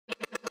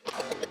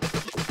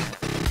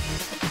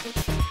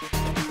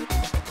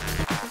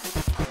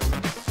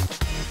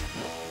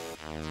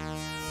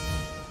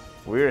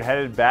We're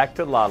headed back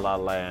to La La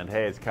Land.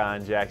 Hey, it's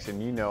Conn Jackson.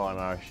 You know, on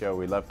our show,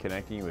 we love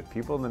connecting you with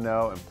people in the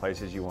know and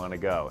places you want to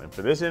go. And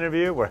for this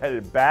interview, we're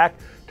headed back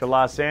to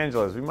Los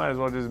Angeles. We might as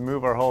well just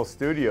move our whole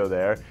studio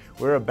there.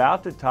 We're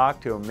about to talk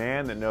to a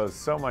man that knows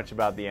so much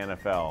about the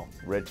NFL,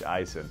 Rich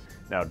Eisen.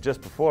 Now,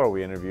 just before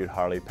we interviewed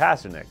Harley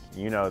Pasternak,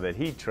 you know that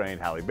he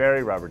trained Halle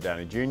Berry, Robert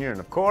Downey Jr., and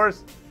of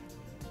course,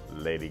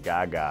 Lady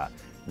Gaga.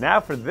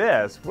 Now for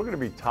this, we're going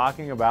to be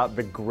talking about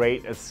The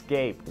Great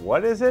Escape.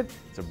 What is it?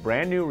 It's a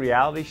brand new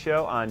reality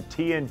show on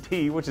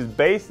TNT, which is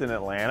based in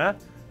Atlanta.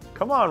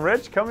 Come on,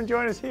 Rich, come and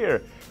join us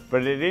here.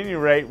 But at any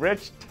rate,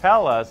 Rich,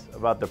 tell us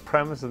about the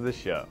premise of the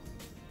show.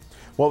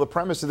 Well, the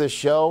premise of this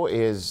show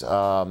is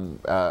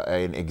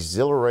an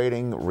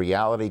exhilarating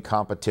reality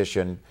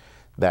competition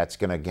that's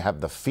going to have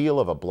the feel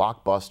of a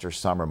blockbuster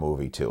summer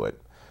movie to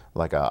it.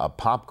 Like a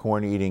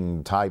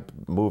popcorn-eating type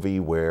movie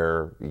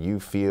where you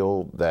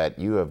feel that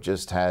you have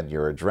just had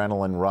your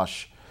adrenaline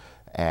rush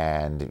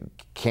and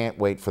can't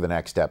wait for the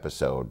next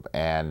episode.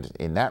 And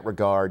in that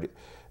regard,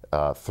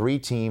 3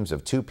 teams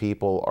of 2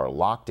 people are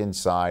locked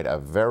inside a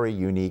very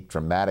unique,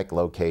 dramatic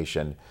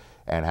location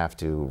and have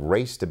to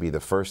race to be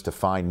the first to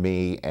find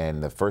me,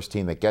 and the first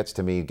team that gets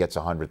to me gets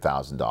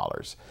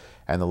 $100,000.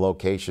 And the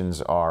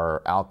locations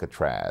are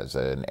Alcatraz,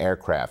 an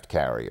aircraft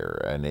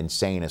carrier, an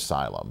insane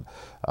asylum,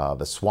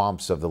 the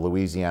swamps of the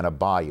Louisiana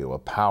Bayou, a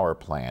power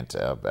plant,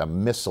 a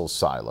missile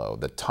silo,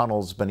 the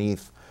tunnels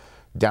beneath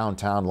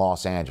downtown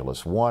Los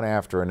Angeles, one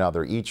after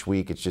another. Each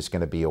week it's just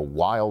going to be a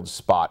wild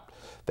spot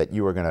that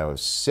you are going to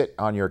sit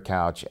on your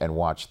couch and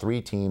watch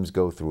 3 teams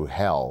go through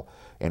hell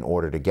in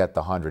order to get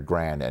the $100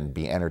 grand and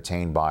be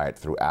entertained by it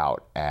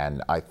throughout.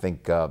 And I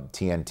think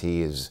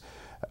TNT is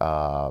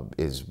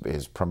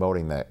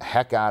promoting the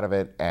heck out of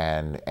it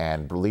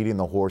and leading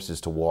the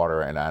horses to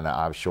water, and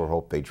I sure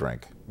hope they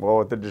drink. Well,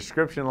 with a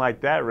description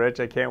like that, Rich,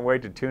 I can't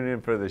wait to tune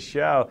in for the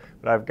show.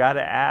 But I've got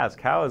to ask,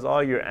 how has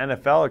all your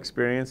NFL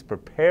experience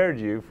prepared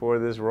you for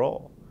this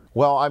role?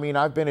 Well, I mean,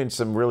 I've been in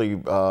some really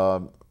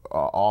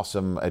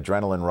awesome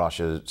adrenaline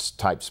rushes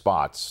type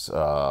spots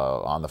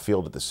on the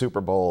field at the Super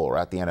Bowl or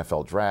at the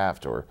NFL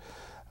draft, or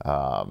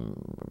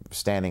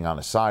standing on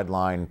a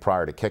sideline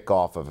prior to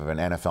kickoff of an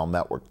NFL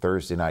Network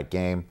Thursday night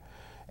game.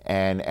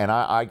 And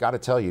I got to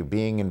tell you,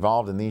 being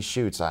involved in these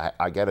shoots,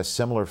 I get a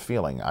similar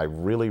feeling. I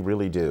really,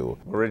 really do.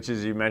 Well, Rich,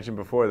 as you mentioned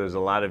before, there's a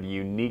lot of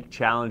unique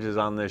challenges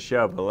on this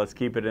show, but let's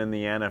keep it in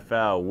the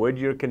NFL. Would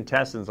your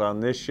contestants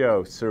on this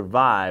show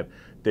survive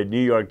the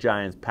New York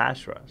Giants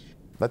pass rush?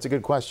 That's a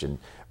good question.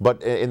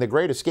 But in The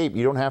Great Escape,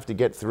 you don't have to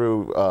get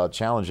through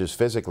challenges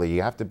physically.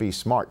 You have to be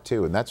smart,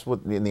 too. And that's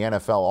what in the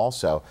NFL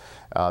also.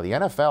 The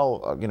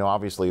NFL, you know,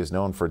 obviously is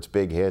known for its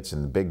big hits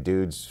and big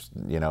dudes,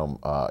 you know,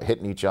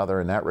 hitting each other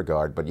in that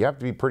regard. But you have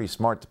to be pretty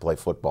smart to play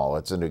football.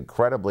 It's an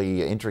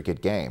incredibly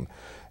intricate game.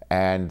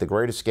 And The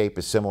Great Escape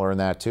is similar in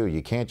that, too.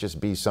 You can't just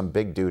be some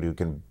big dude who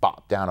can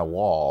bop down a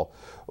wall,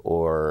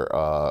 or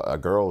a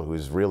girl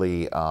who's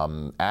really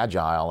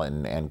agile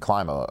and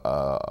climb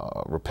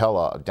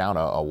rappel down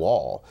a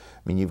wall.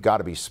 I mean, you've got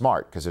to be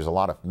smart, because there's a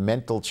lot of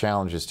mental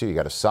challenges, too. You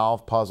got to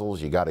solve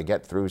puzzles. You got to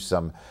get through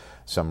some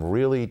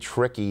really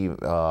tricky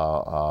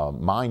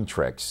mind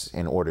tricks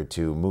in order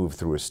to move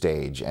through a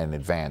stage and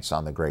advance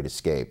on The Great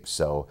Escape.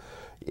 So,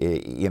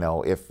 you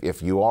know,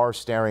 if you are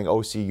staring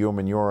O.C.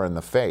 Umenyiora in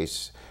the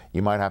face,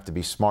 you might have to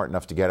be smart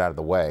enough to get out of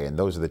the way, and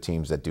those are the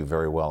teams that do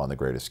very well on The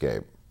Great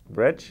Escape.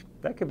 Rich,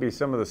 that could be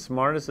some of the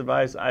smartest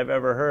advice I've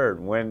ever heard.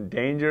 When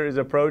danger is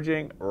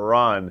approaching,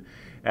 run.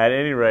 At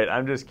any rate,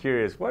 I'm just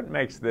curious, what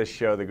makes this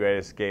show, The Great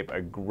Escape,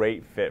 a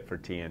great fit for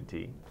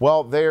TNT?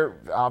 Well, they're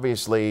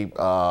obviously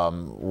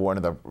one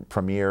of the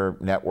premier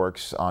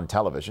networks on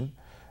television,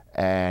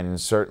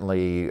 and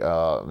certainly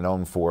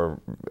known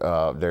for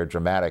their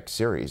dramatic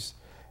series.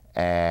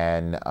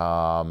 And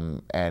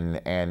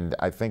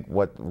I think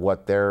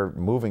what they're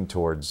moving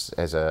towards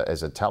as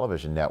a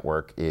television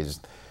network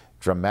is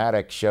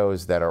dramatic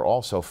shows that are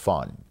also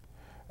fun.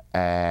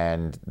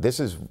 And this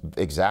is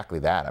exactly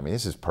that. I mean,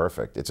 this is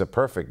perfect. It's a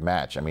perfect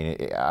match. I mean,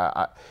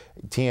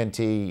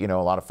 TNT, you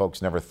know, a lot of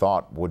folks never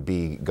thought would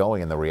be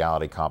going in the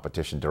reality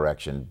competition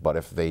direction, but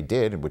if they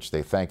did, which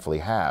they thankfully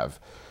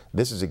have,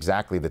 this is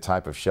exactly the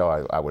type of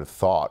show I would have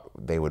thought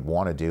they would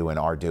want to do and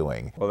are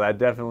doing. Well, that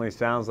definitely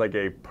sounds like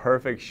a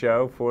perfect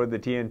show for the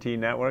TNT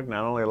network.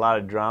 Not only a lot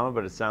of drama,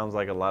 but it sounds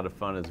like a lot of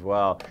fun as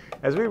well.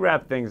 As we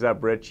wrap things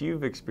up, Rich,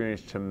 you've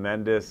experienced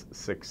tremendous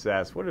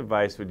success. What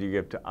advice would you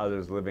give to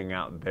others living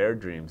out their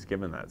dreams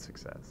given that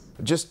success?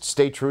 Just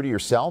stay true to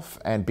yourself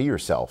and be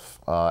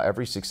yourself.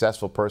 Every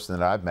successful person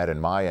that I've met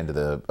in my end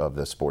of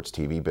the sports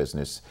TV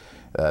business,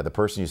 the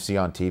person you see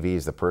on TV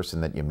is the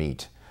person that you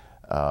meet.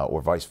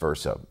 Or vice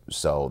versa.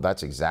 So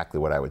that's exactly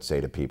what I would say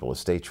to people, is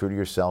stay true to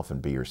yourself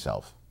and be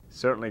yourself.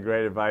 Certainly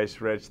great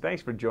advice, Rich.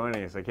 Thanks for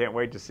joining us. I can't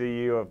wait to see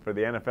you for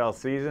the NFL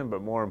season,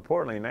 but more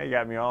importantly, now you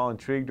got me all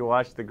intrigued to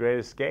watch The Great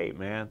Escape,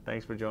 man.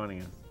 Thanks for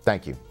joining us.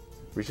 Thank you.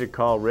 We should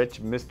call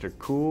Rich Mr.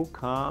 Cool,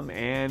 Calm,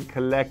 and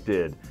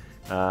Collected.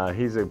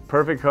 He's a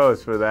perfect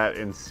host for that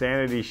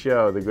insanity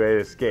show, The Great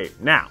Escape.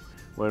 Now,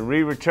 when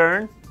we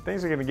return,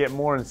 things are going to get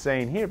more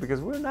insane here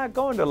because we're not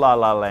going to La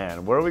La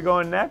Land. Where are we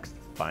going next?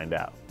 Find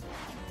out.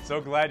 So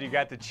glad you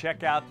got to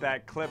check out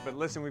that clip, but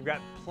listen, we've got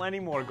plenty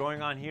more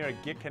going on here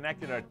at Get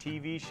Connected, our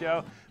TV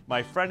show.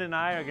 My friend and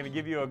I are going to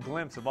give you a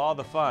glimpse of all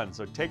the fun,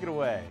 so take it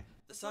away.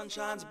 The sun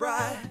shines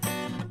bright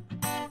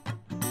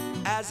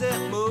as it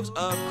moves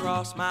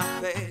across my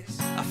face.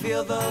 I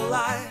feel the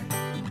light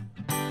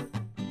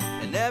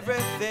and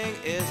everything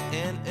is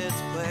in its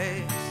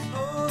place.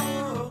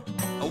 Oh,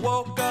 I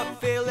woke up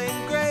feeling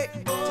great.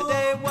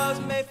 Today was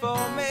made for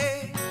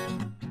me.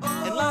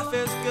 And life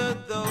is good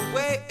the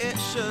way it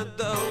should,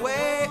 the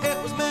way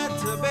it was meant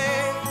to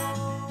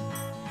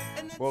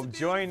be. Well,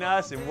 join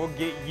us and we'll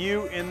get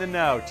you in the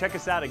know. Check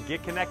us out at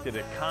Get Connected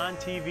at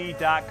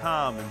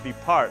ConnTV.com and be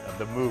part of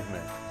the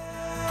movement.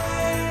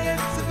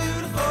 It's a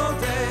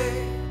beautiful day.